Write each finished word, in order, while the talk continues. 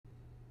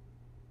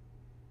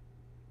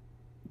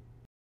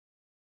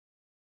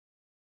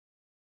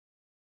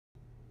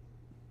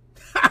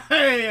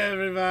Hey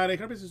everybody,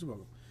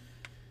 welcome.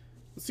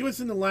 Let's see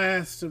what's in the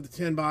last of the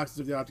 10 boxes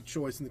of the Optic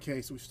Choice in the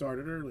case we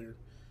started earlier.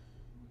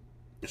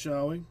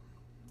 Shall we?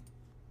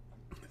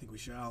 I think we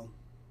shall.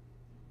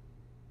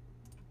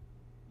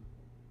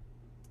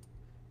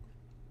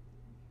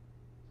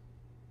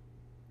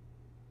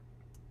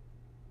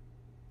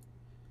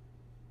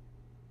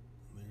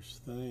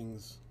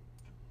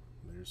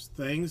 There's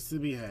things to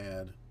be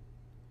had.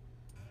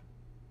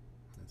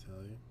 I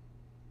tell you.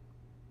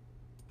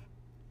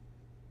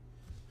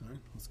 Alright,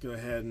 let's go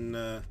ahead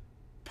and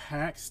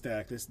pack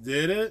stack this.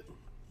 Did it?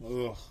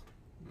 Ugh.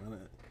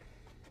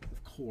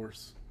 Of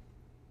course.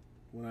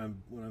 When I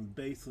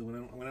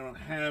don't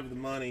have the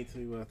money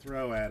to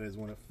throw at is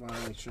when it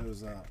finally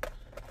shows up.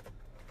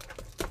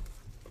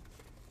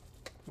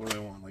 What do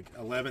they want? Like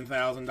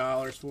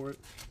 $11,000 for it?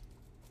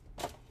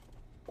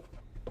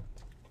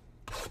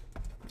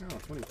 Oh,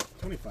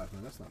 25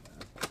 man, that's not bad.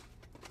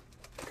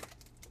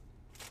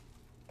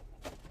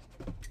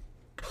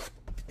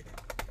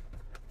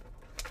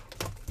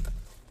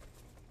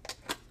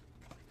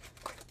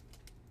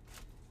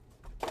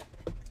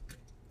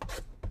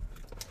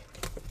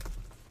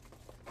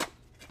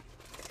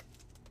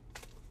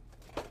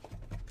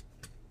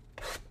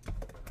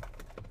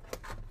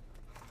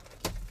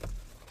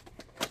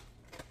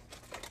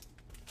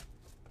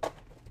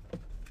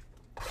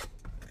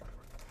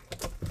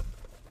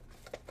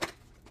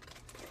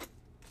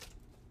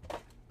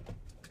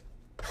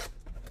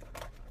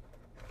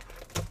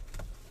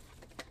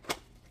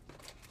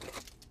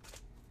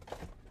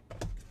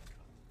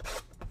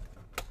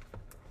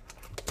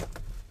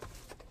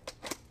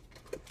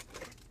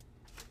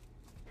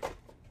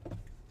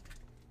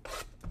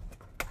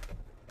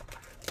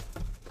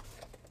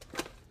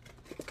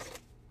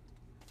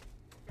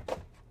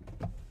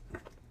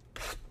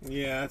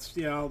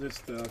 Yeah, I'll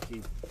just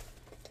keep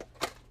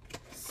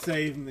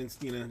saving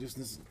and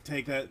just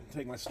take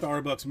my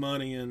Starbucks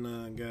money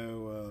and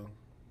go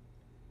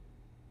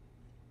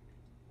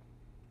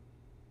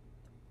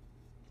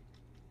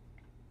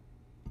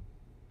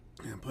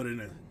and put it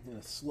in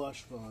a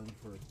slush fund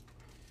for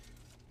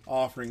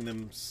offering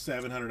them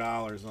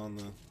 $700 on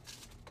the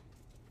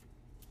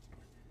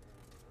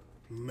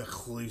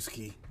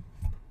McCluskey.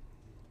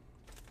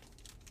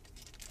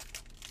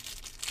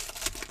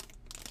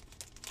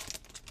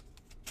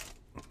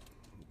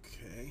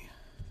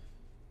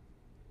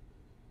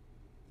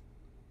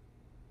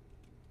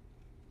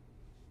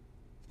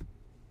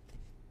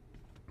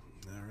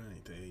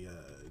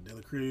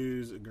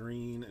 Cruz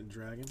Green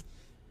Dragon.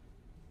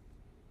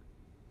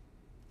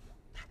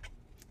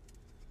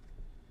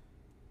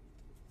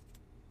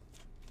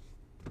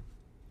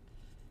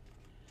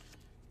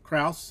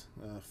 Kraus,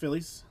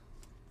 Phillies.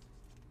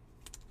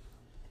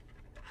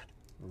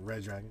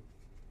 Red Dragon.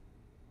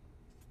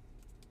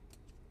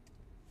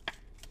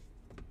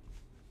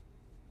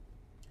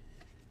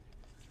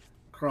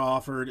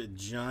 Crawford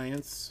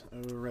Giants,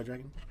 Red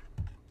Dragon.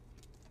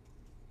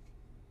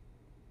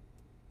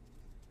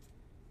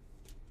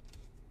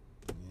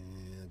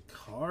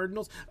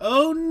 Cardinals.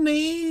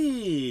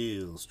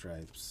 O'Neal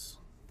stripes.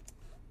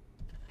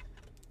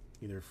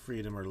 Either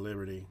Freedom or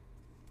Liberty.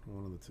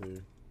 One of the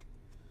two.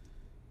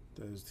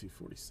 Those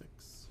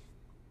 246.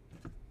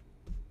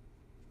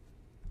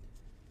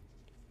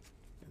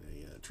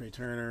 And a Trey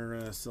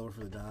Turner silver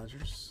for the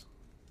Dodgers.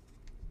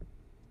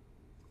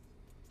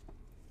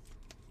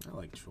 I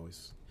like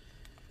choice.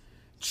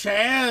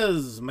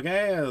 Chaz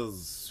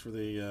Magaz for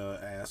the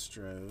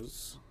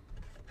Astros.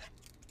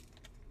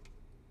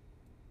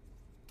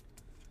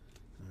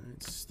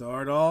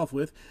 Start off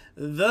with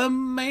the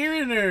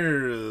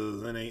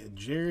Mariners and a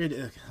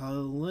Jared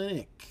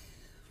Kalenic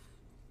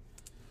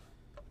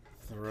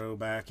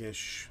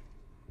throwback-ish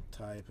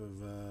type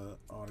of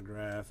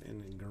autograph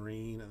in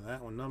green. And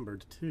that one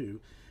numbered to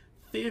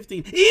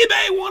 15.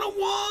 eBay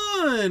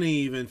 101!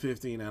 Even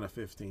 15 out of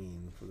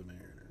 15 for the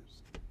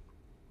Mariners.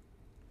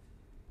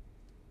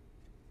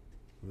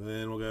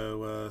 Then we'll go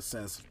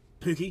Saz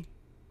Pookie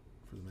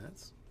for the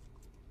Mets.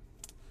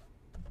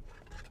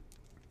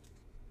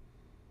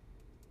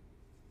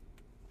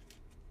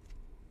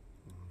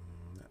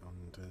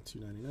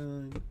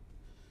 $2.99.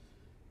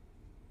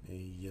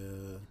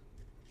 A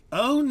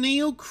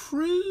O'Neal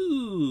Cruz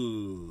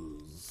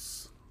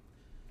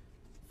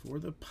for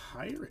the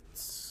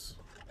Pirates.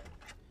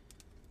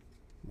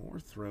 More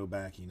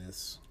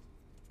throwbackiness.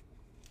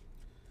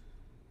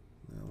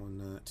 That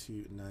one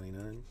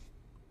 $2.99.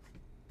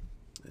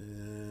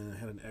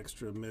 Had an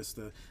extra missed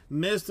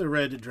the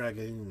Red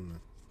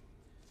Dragoon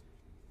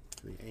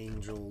for the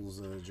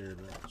Angels. Jared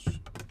Welch.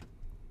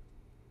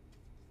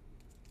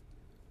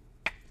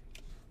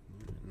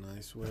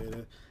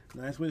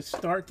 Nice way to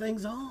start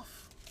things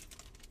off.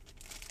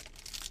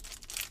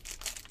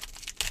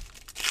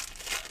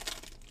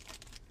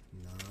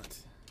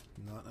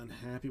 Not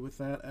unhappy with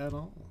that at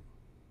all.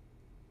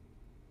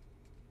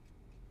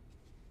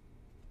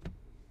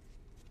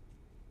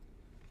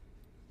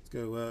 Let's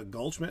go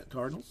Goldschmidt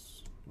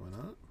Cardinals. Why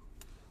not?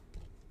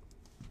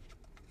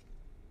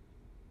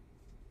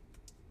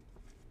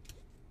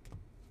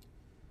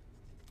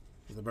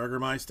 The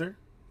Burgermeister,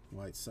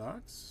 White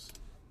Sox,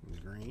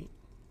 green.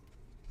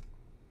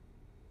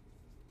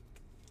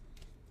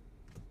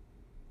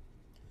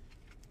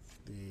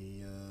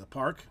 The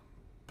Park,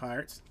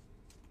 Pirates,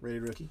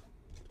 rated rookie,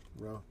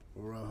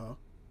 Rojo.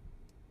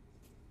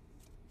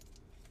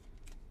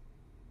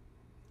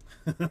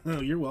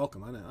 You're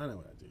welcome. I know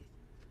what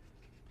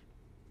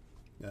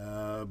I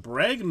do.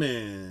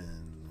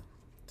 Bregman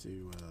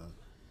to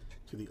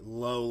the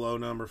low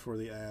number for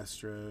the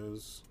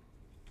Astros.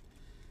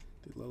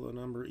 The low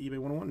number, eBay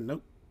 101.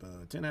 Nope.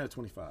 10 out of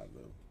 25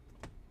 though.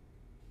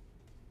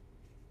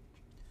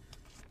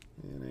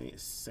 And a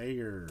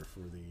Sager for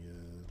the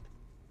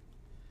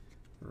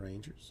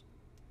Rangers.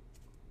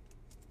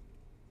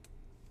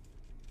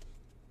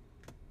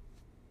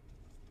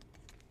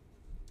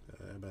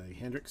 By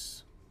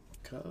Hendricks,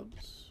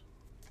 Cubs.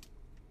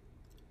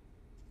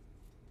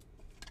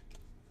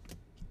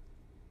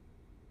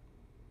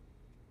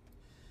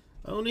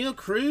 O'Neal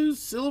Cruz,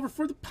 silver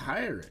for the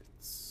Pirates.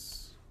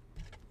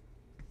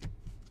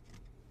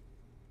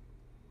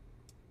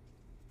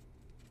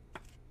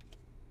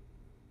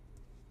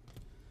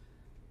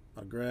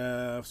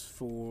 Autographs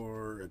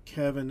for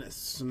Kevin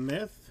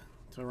Smith,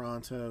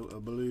 Toronto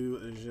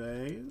Blue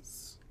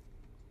Jays.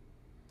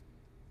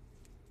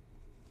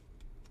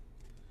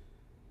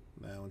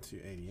 That one to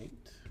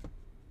 88.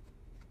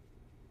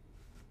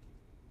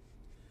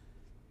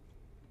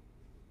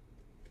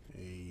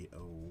 A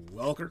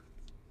Welker.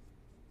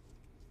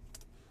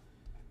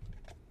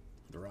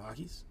 The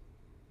Rockies.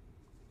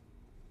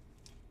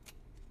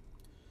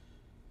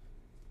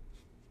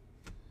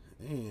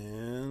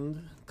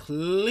 And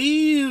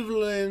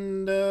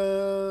Cleveland.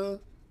 I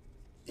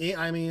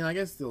mean, I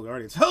guess still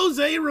Guardians.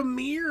 Jose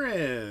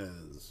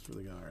Ramirez for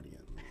the Guardians.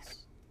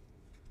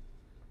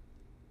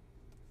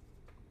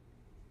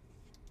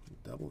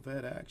 Double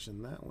vet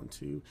action. That one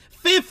too.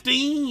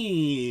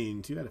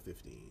 15. 2 out of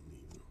 15.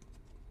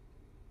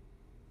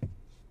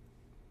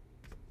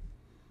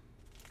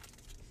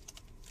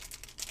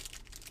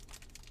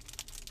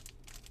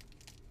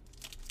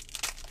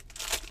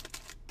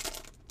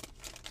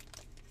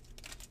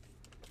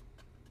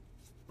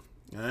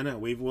 I know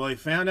we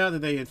found out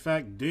that they in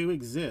fact do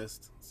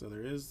exist, so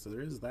there is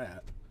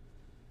that.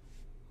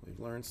 We've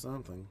learned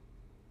something.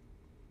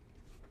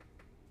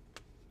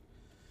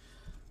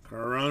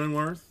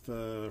 Cronenworth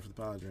for the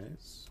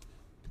Padres.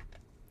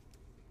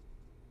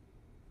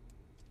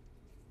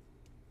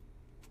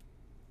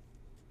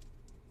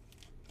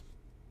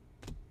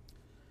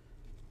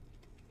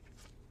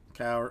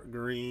 Cowart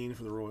Green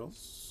for the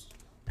Royals.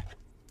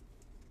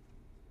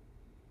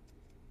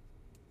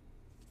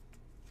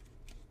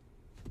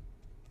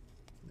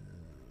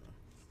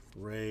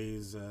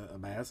 Rays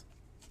Abaz.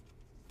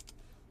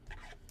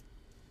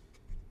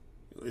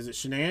 Is it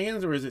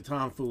shenanigans or is it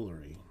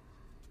tomfoolery?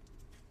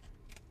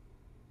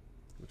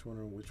 Which one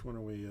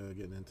are we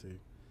getting into?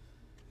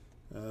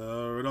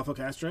 Rodolfo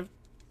Castro,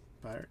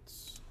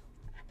 Pirates.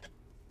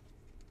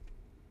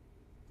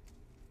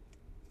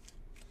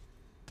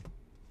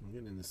 I'm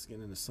getting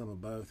into some of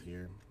both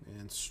here.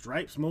 And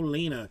Stripes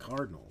Molina,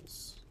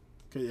 Cardinals.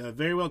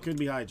 Very well could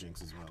be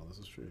hijinks as well. This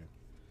is true.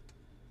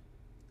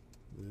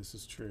 This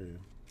is true.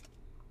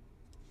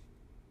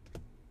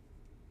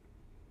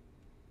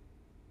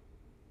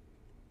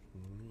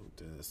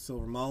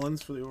 Silver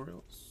Mullins for the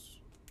Orioles.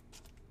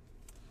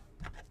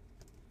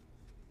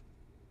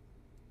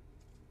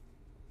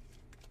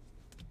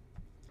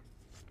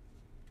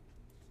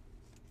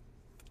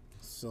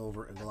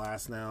 Silver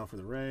Glass now for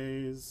the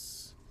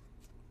Rays.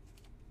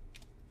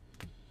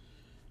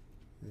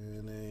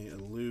 And a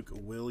Luke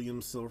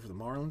Williams silver for the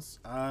Marlins.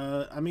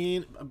 I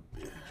mean,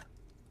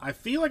 I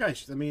feel like I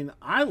mean,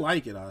 I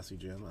like it, honestly,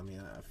 Jim. I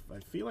mean, I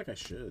feel like I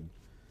should,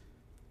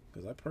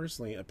 because I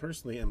personally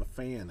am a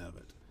fan of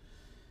it.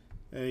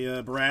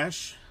 A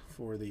Brash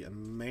for the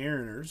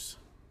Mariners,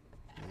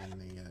 and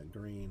the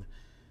green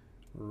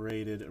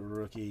rated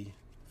rookie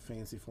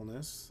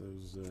fancifulness.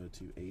 Those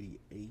to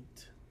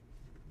 88.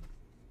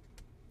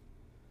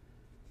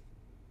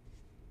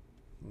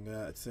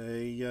 Got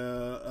a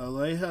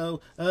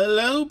Alejo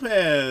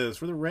Lopez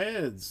for the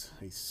Reds,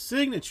 a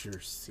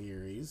signature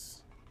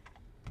series.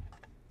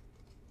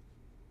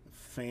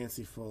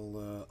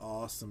 Fanciful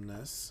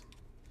awesomeness.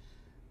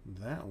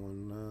 That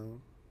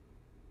one.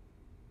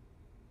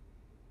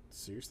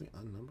 Seriously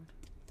unnumbered?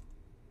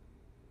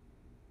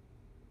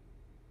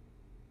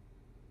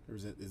 Or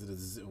is it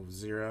a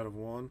 0 out of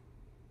 1?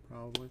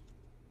 Probably.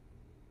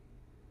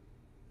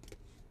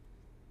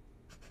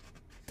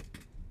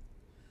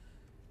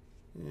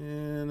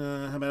 And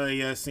how about a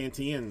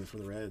Santillan for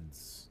the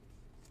Reds?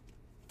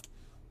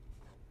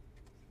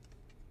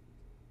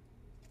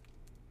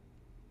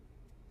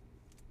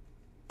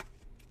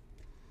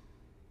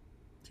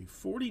 To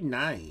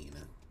 49.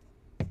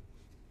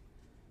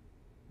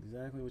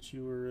 Exactly what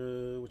you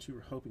were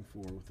hoping for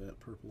with that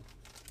purple.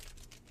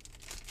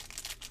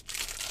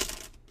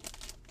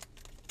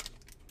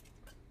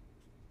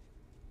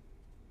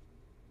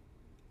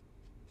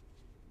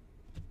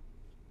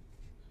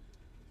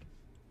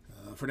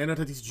 Fernando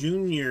Tatis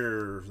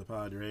Jr. for the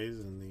Padres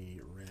and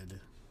the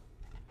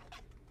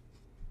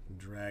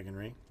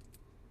Dragonry.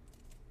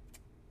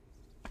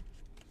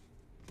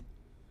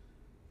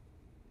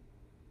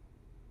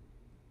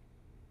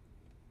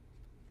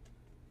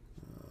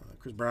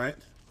 Chris Bryant.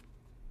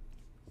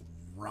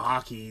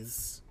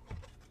 Rockies.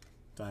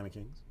 Diamond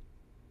Kings.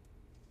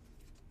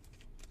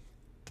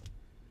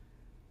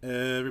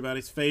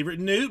 Everybody's favorite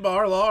Newt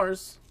Bar,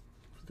 Lars.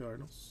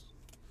 Cardinals.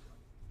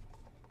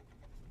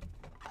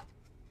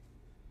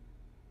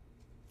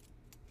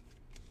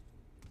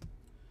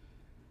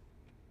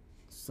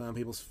 Some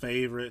people's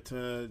favorite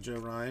Joe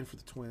Ryan for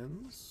the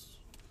Twins.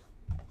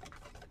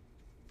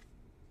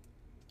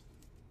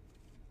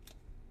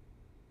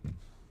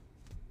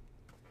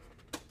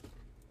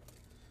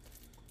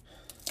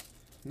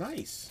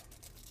 Nice.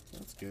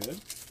 That's good.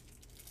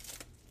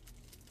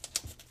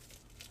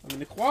 I mean,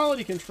 the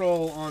quality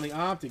control on the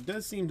Optic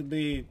does seem to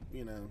be,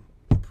 you know,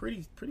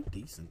 pretty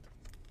decent.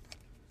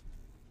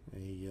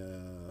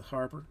 A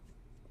Harper,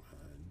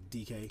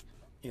 DK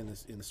in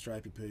the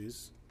stripy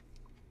poos.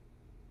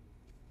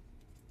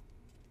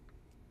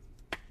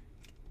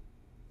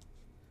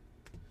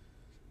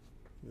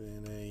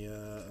 Then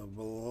a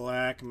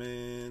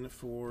Blackman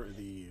for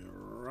the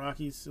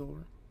Rockies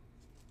silver.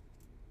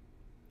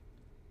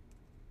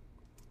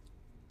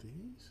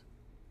 These.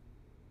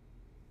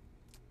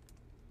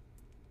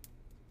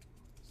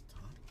 This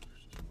top is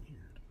just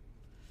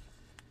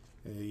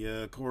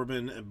weird. A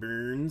Corbin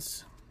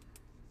Burns,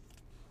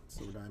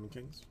 Silver Diamond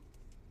Kings.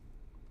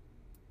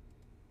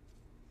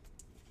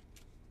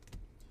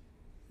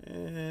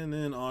 And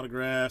then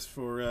autographs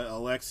for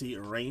Alexi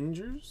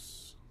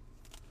Rangers.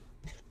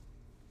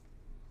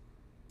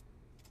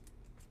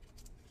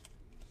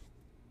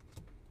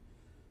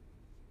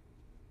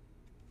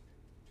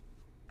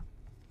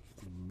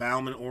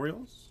 Bauman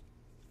Orioles.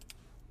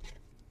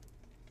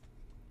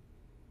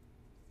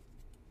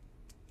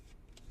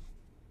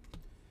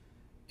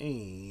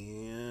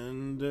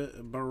 And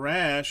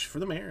Barash for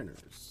the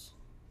Mariners.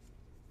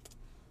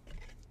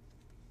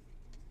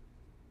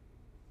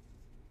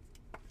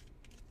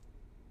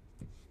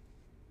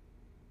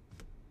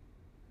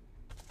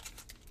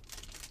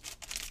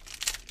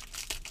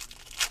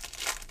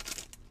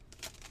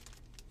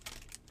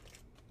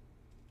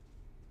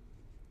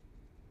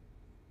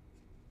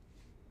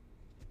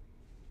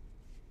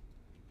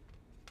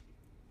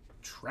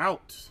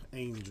 Trout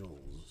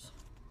Angels,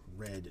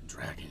 Red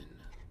Dragon.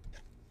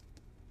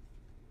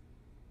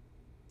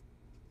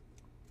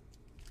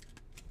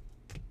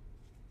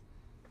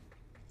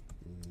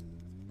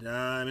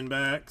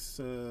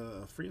 Diamondbacks,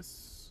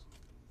 Frias.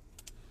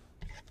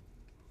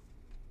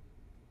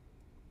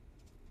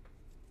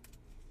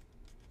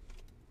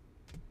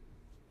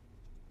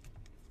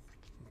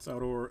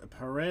 Salvador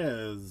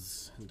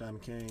Perez,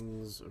 Diamond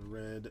Kings,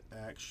 Red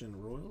Action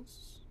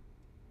Royals.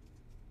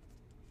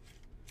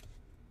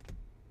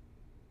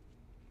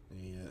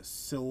 A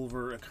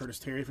silver Curtis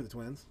Terry for the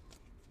Twins.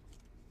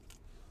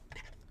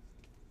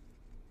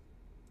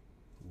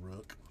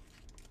 Rook.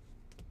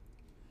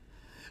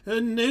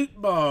 A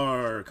Newt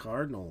Bar,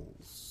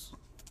 Cardinals.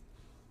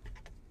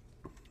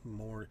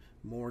 More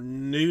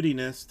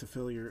nudiness to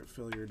fill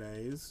your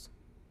days.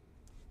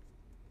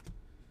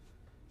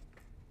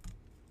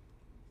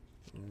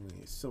 And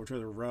a Silver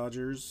Treasure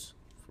Rogers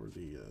for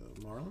the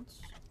Marlins.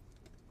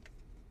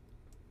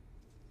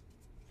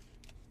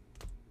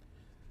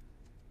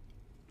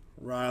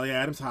 Riley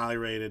Adams, highly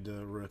rated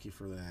rookie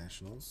for the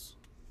Nationals.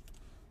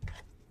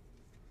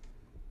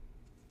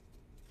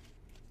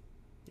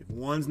 If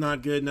one's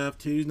not good enough,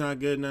 two's not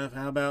good enough,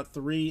 how about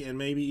three and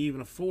maybe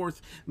even a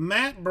fourth?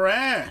 Matt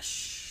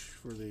Brash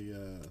for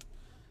the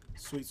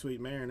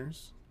Sweet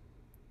Mariners.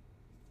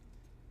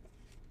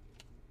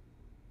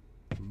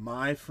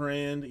 My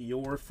friend,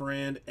 your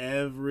friend,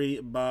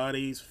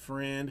 everybody's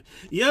friend,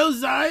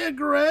 Josiah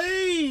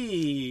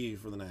Gray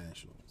for the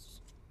Nationals.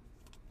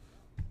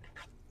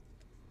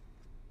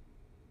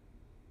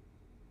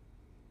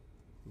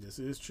 This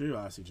is true,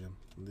 Aussie Jim.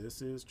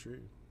 This is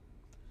true.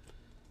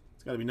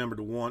 It's got to be numbered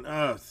to 1.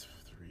 Oh,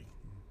 3.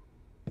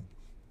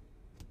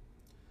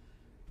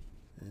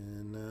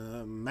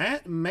 And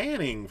Matt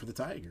Manning for the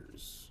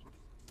Tigers.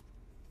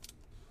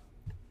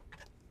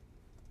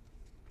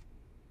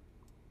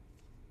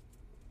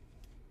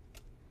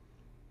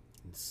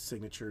 And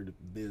signatured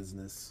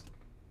business.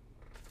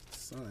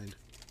 Signed.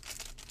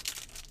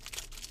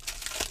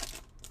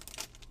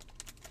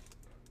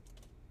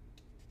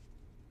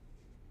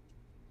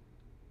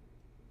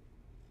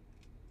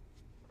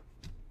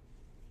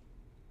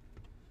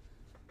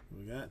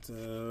 We got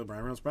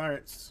Brian Reynolds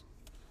Pirates.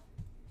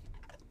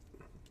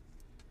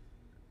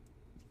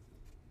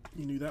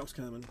 You knew that was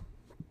coming.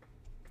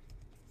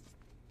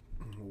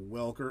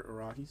 Welker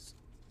Rockies.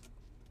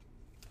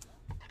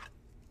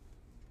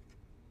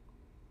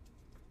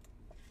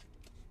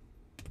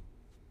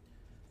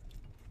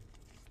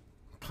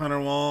 Hunter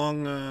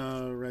Wong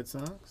Red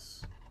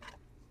Sox.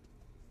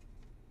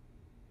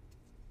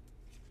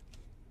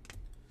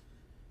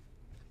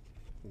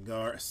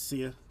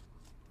 Garcia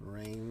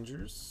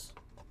Rangers.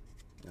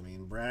 I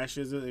mean, Brash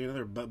is, you know,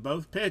 they're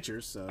both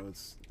pitchers, so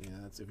it's, you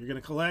know, it's, if you're going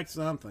to collect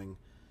something,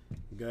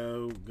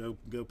 Go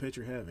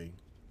pitcher heavy.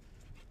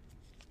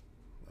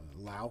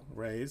 Lau,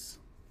 Rays.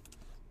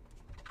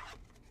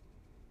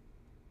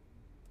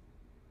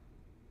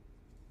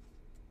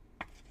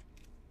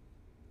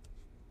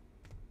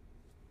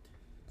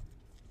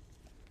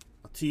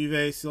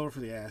 Altuve, silver for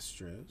the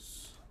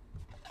Astros.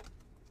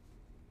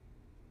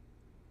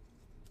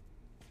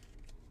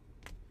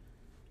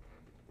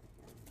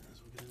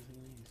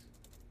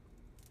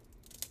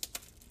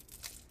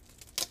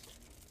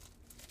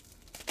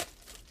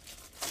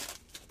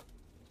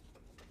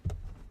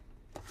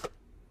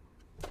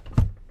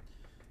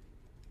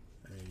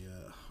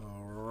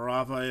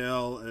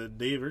 Rafael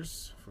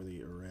Devers for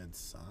the Red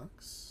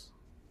Sox.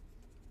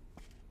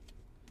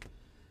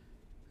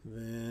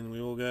 Then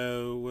we will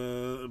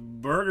go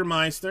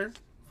Burgermeister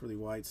for the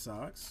White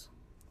Sox.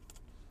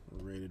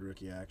 Rated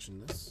rookie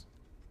action this.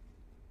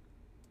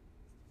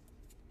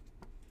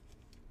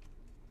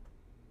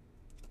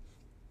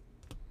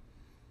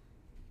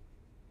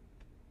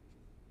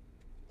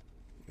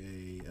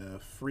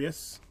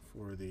 Frias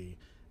for the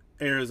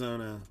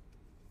Arizona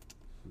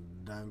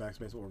Diamondbacks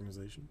Baseball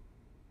Organization.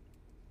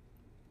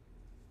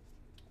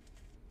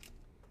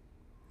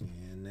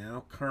 And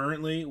now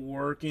currently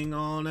working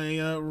on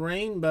a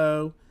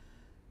rainbow.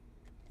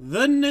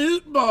 The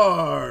Newt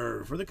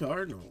Bar for the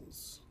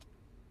Cardinals.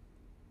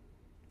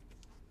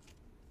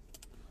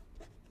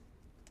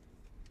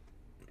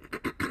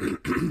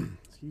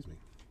 Excuse me.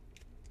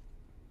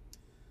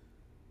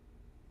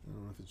 I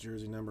don't know if it's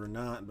jersey number or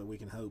not, but we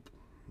can hope.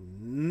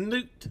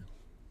 Newt.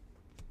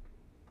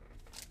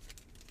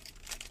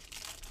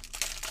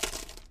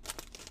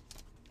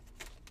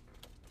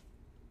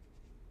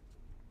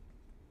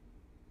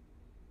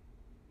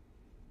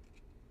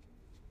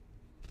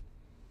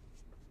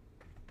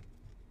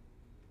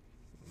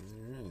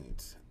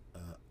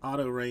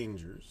 Auto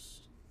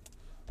Rangers.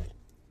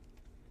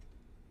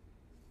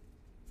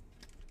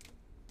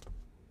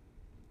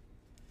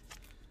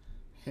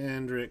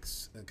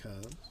 Hendricks,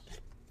 Cubs.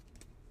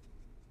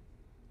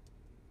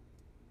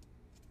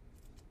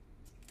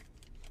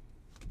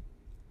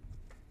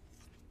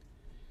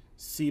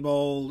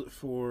 Seabold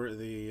for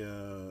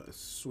the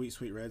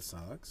Sweet Red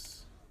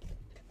Sox.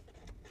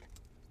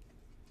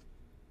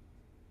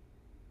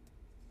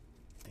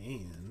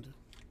 And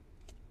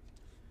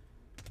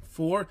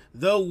for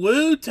the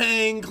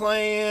Wu-Tang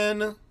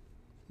Clan,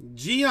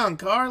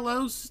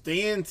 Giancarlo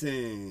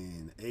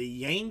Stanton, a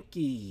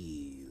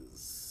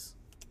Yankees.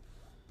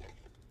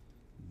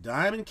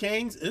 Diamond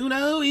Kings,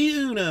 uno y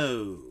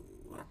uno.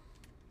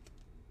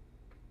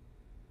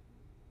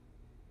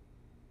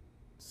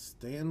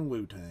 Stan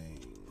Wu-Tang.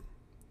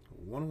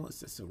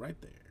 1-1, so right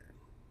there.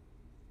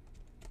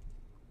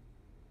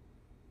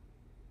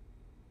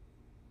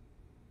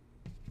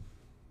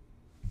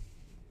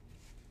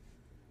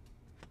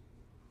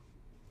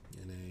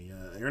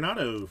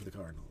 Arenado for the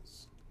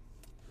Cardinals.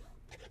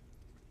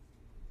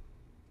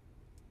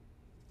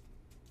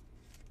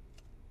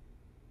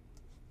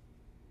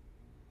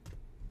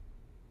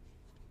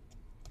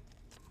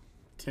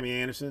 Timmy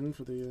Anderson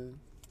for the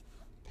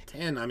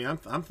 10. I mean,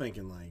 I'm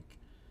thinking like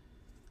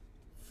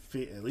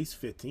at least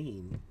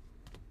 15.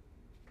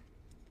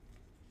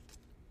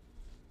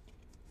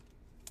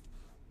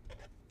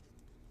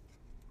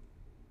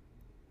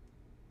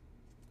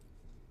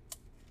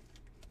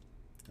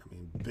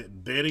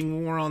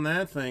 Bidding war on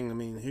that thing. I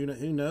mean,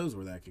 who knows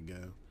where that could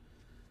go?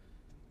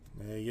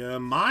 Hey,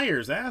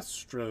 Myers,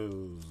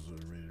 Astros.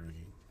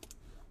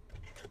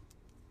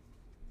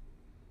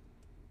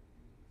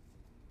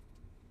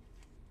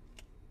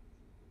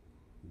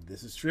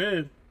 This is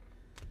true.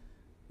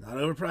 Not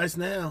overpriced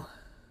now.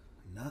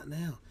 Not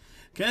now.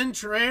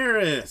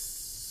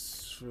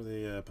 Contreras for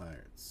the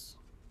Pirates.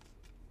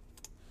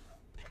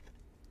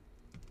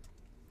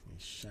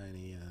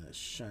 A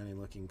shiny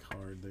looking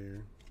card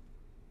there.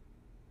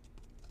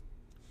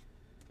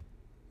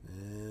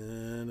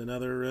 And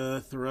another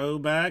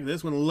throwback.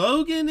 This one,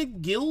 Logan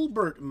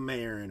Gilbert,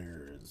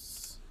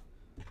 Mariners.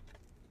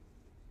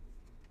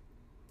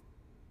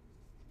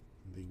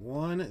 The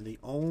one, the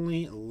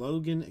only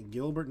Logan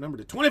Gilbert, number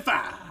to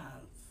 25.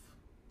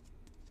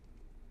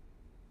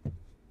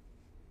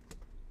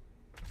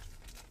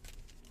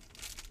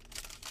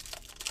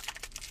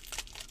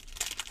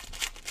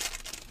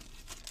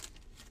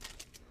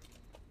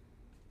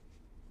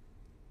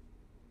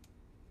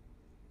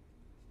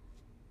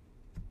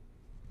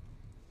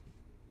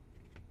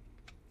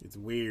 It's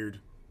weird.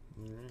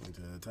 All right,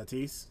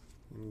 Tatis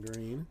in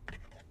green.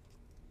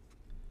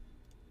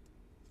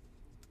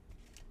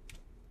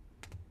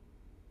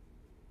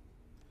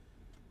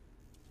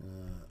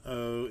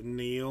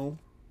 O'Neal.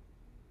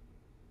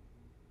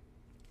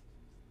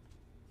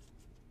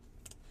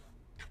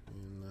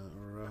 In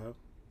Rojo.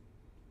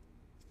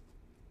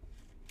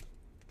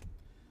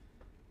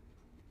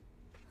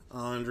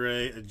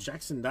 Andre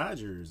Jackson,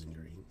 Dodgers in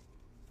green.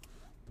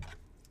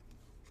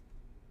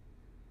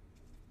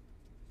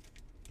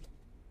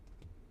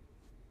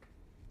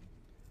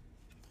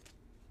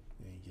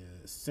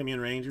 Simeon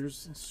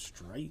Rangers,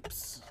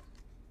 stripes.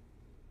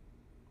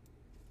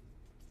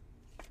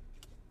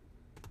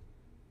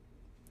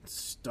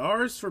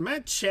 Stars for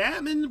Matt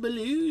Chapman,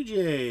 Blue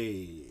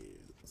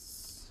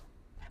Jays.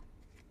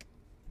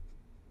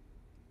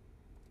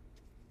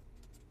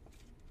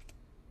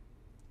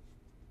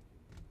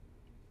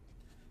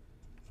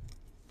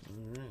 All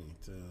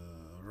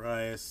right,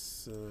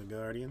 Rice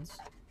Guardians.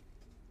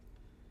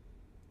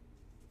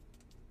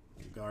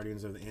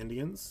 Guardians of the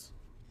Indians.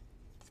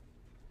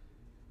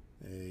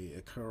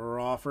 A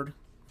Crawford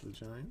for the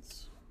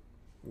Giants.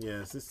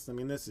 Yes, this. I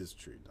mean, this is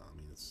true,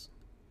 Dom. It's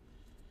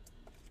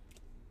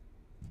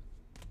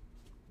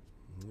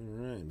all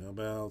right. How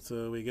about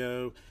we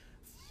go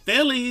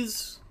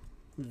Phillies,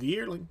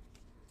 Vierling.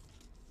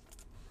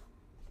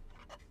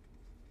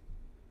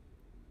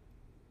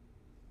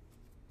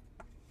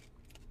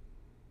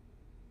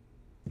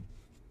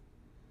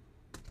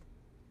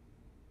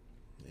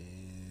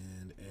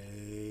 And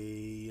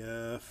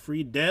a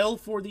Friedel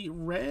for the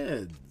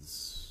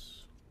Reds.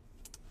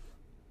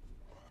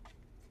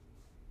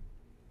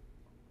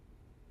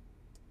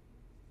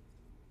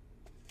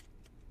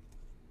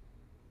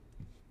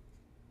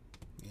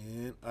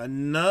 And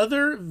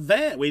another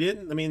vet. We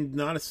didn't, I mean,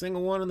 not a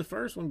single one in the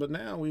first one, but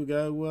now we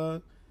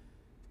go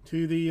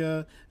to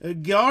the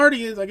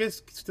Guardians. I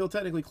guess still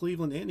technically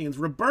Cleveland Indians.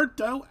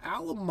 Roberto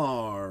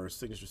Alomar,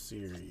 Signature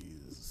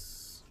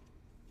Series.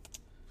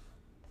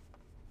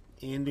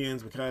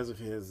 Indians because of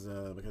his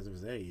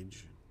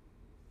age.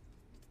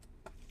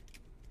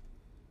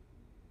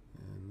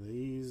 And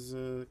these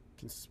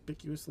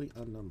conspicuously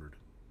unnumbered.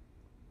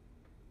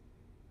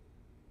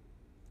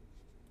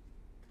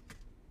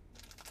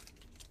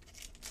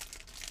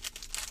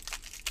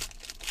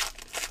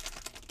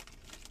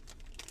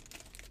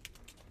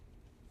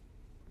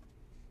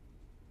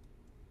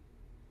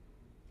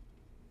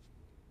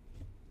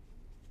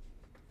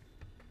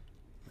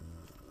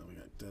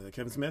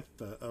 Kevin Smith,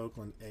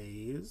 Oakland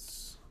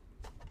A's.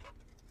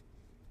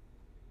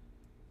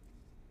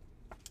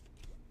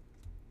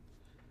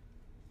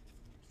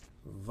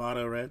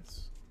 Votto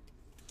Reds.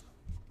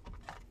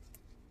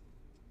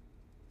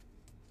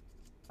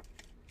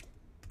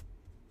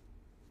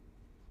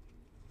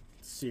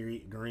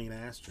 Siri Green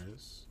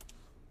Astros.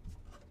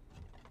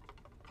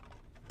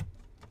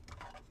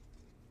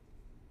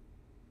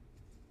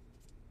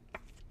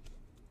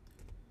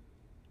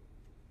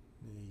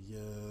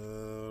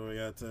 We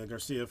got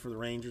Garcia for the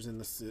Rangers in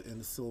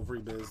the silvery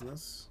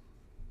business.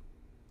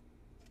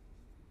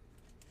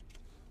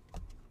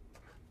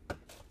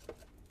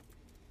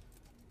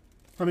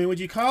 I mean, would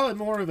you call it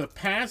more of a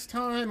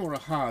pastime or a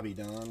hobby,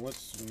 Don? I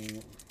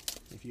mean,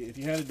 if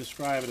you had to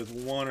describe it as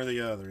one or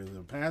the other, is it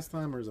a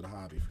pastime or is it a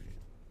hobby for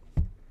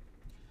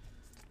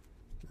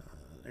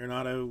you?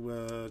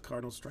 Arenado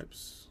Cardinal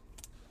Stripes.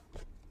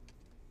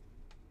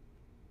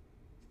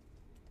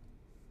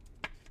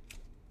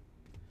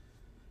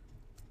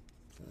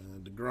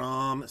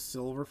 DeGrom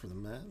silver for the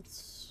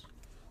Mets.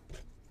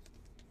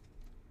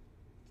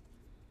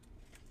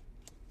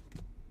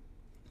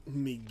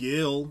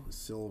 Miguel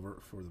silver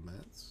for the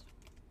Mets.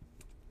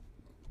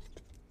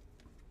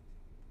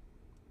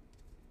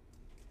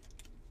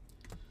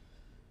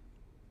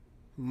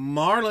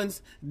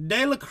 Marlins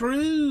De La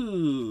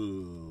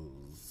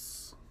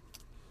Cruz.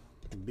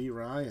 B.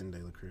 Ryan De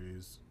La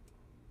Cruz.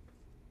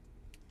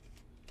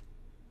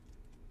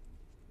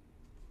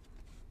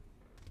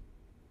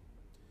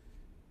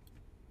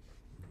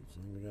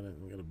 We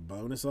got a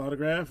bonus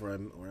autograph, or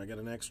I got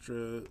an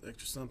extra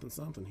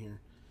something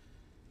here.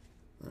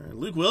 All right,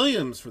 Luke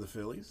Williams for the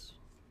Phillies,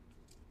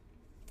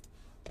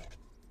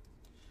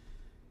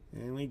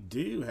 and we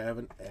do have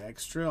an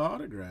extra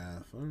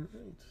autograph. All right,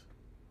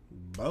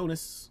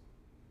 bonus.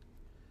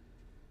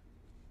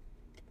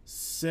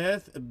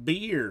 Seth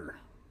Beer,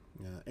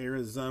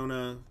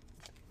 Arizona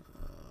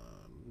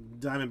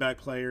Diamondback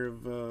player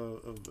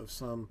of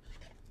some.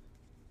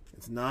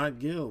 It's not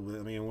Gil, but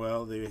I mean,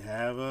 well, they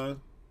have a.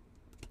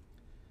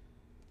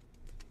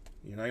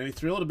 You're not gonna be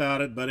thrilled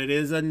about it, but it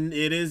is a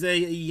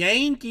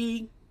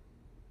Yankee,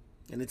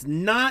 and it's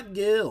not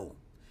Gil.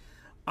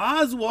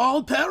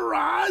 Oswald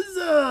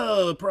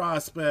Peraza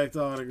prospect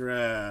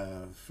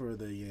autograph for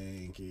the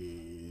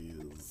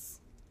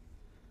Yankees.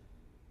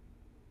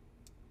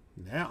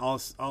 Now all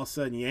of a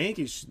sudden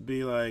Yankees should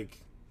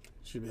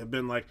have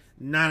been like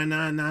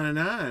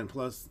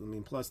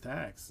 99.99 plus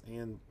tax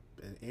and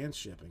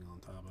shipping on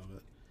top of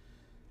it.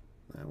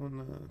 That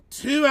one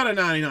 2 out of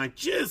 99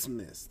 just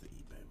missed the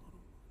eBay one.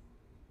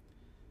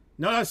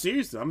 No,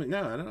 seriously. I mean,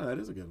 no, that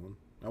is a good one.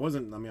 I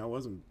wasn't.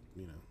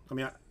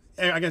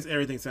 I guess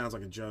everything sounds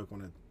like a joke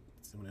when it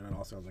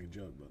all sounds like a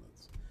joke, but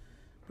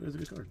it's a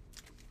good card.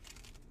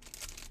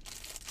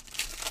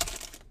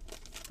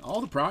 All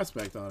the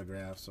prospect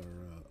autographs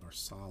are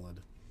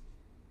solid.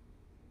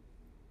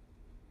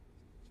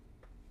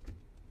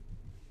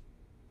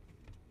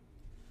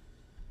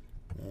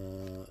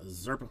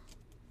 Zerpa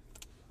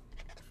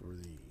for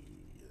the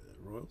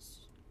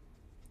Royals.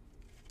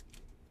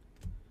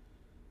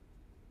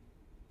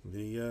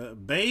 The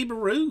Babe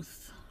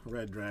Ruth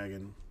Red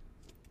Dragon.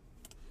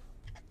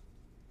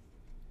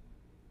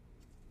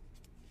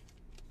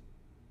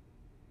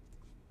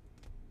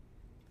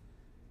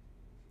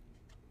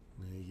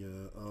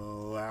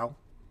 Wow.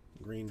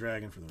 Green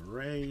Dragon for the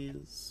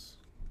Rays.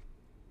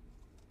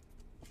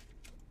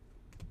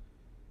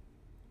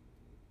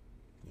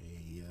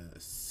 A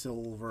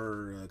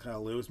silver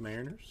Kyle Lewis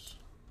Mariners.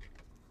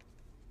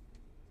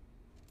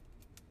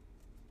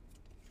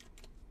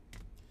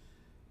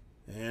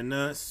 And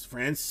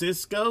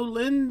Francisco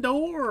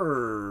Lindor.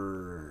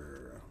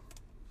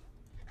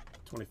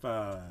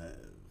 25.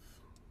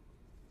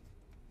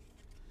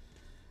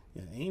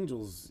 Yeah,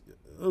 Angels.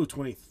 Oh,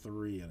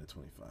 23 out of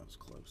 25 was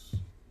close.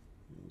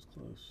 It was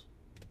close.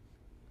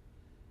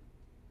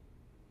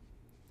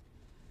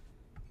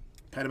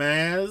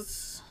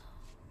 Padamaz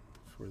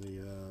for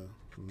the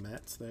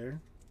Mets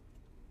there.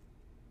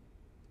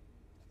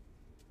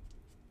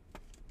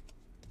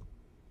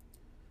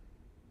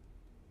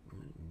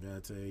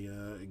 Got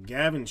a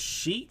Gavin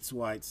Sheets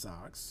White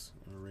Sox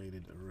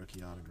rated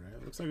rookie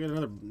autograph. Looks like we got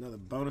another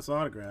bonus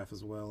autograph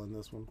as well in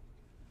this one.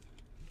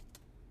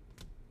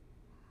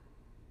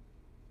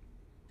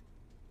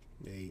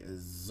 A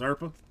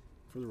Zerpa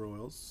for the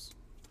Royals.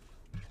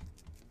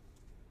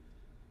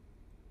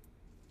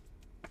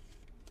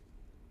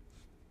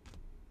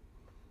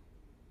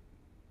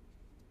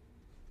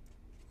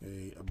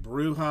 A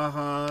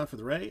Brouhaha for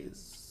the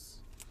Rays.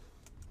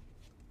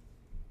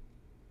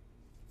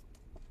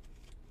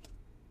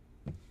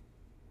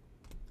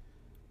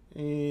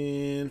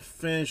 And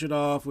finish it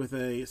off with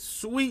a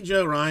Sweet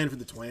Joe Ryan for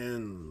the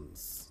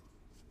Twins.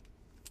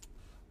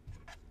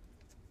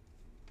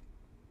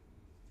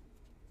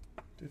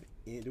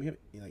 Do we have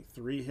like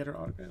 3 hitter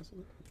autographs?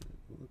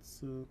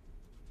 Let's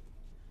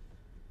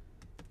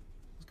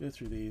go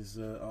through these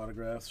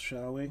autographs,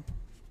 shall we?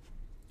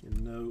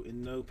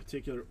 In no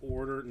particular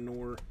order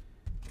nor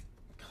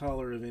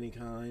color of any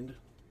kind.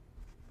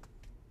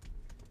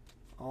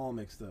 All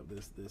mixed up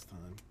this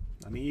time.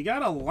 I mean, you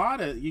got a lot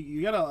of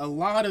you got a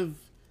lot of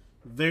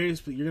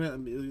various.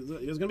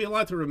 There's gonna be a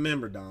lot to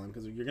remember, Don,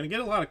 because you're gonna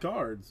get a lot of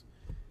cards.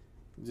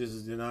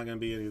 Just you're not gonna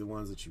be any of the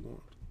ones that you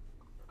want.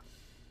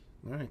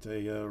 All right,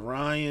 a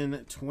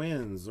Ryan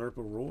Twins, Zerpa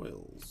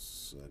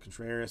Royals,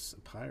 Contreras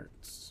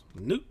Pirates,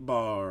 Newt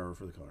Bar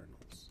for the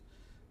Cardinals,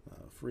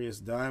 Frias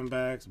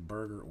Diamondbacks,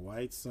 Burger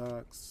White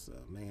Sox,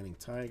 Manning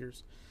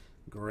Tigers,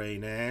 Gray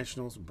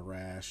Nationals,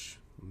 Brash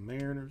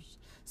Mariners,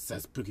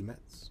 Sazpuki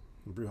Mets,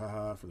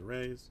 Brouhaha for the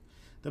Rays,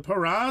 the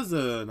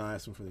Peraza,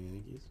 nice one for the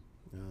Yankees,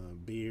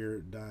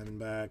 Beer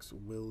Diamondbacks,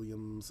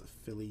 Williams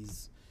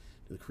Phillies,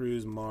 the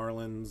Cruz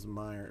Marlins,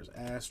 Myers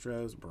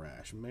Astros,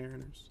 Brash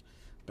Mariners,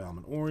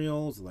 Bauman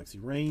Orioles, Alexi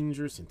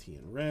Rangers,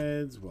 Santian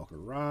Reds, Welker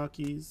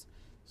Rockies,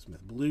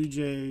 Smith Blue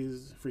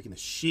Jays, freaking the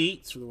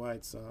Sheets for the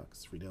White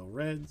Sox, Friedel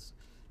Reds,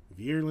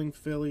 Vierling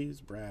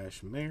Phillies,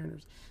 Brash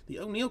Mariners, the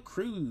O'Neill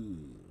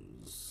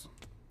Cruz,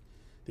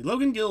 the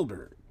Logan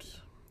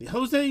Gilbert, the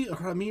Jose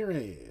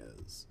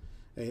Ramirez,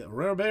 a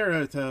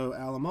Roberto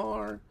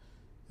Alomar,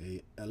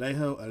 a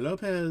Alejo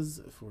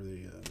Lopez for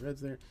the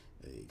Reds there,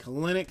 a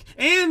Kalinick,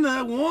 and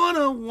the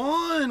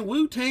 101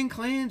 Wu-Tang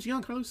Clan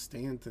Giancarlo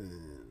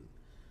Stanton.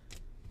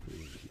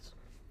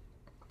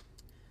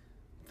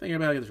 Thinking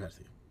about it, get the rest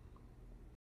of you.